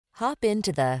Hop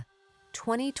into the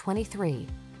 2023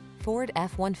 Ford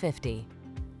F-150.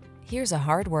 Here's a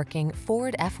hard-working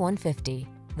Ford F-150,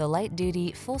 the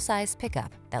light-duty, full-size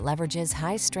pickup that leverages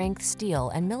high-strength steel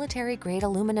and military-grade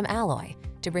aluminum alloy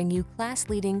to bring you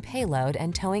class-leading payload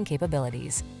and towing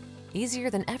capabilities.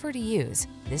 Easier than ever to use,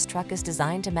 this truck is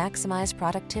designed to maximize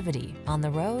productivity on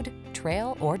the road,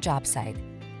 trail, or job site.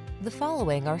 The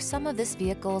following are some of this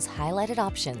vehicle's highlighted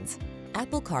options: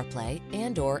 Apple CarPlay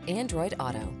and/or Android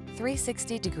Auto,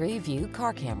 360-degree view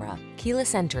car camera,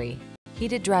 keyless entry,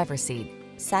 heated driver's seat,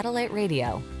 satellite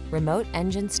radio, remote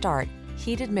engine start,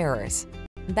 heated mirrors,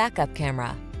 backup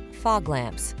camera, fog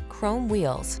lamps, chrome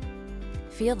wheels.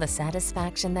 Feel the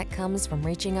satisfaction that comes from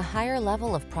reaching a higher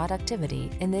level of productivity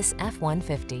in this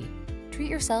F-150. Treat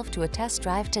yourself to a test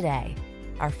drive today.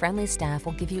 Our friendly staff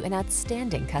will give you an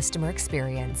outstanding customer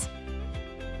experience.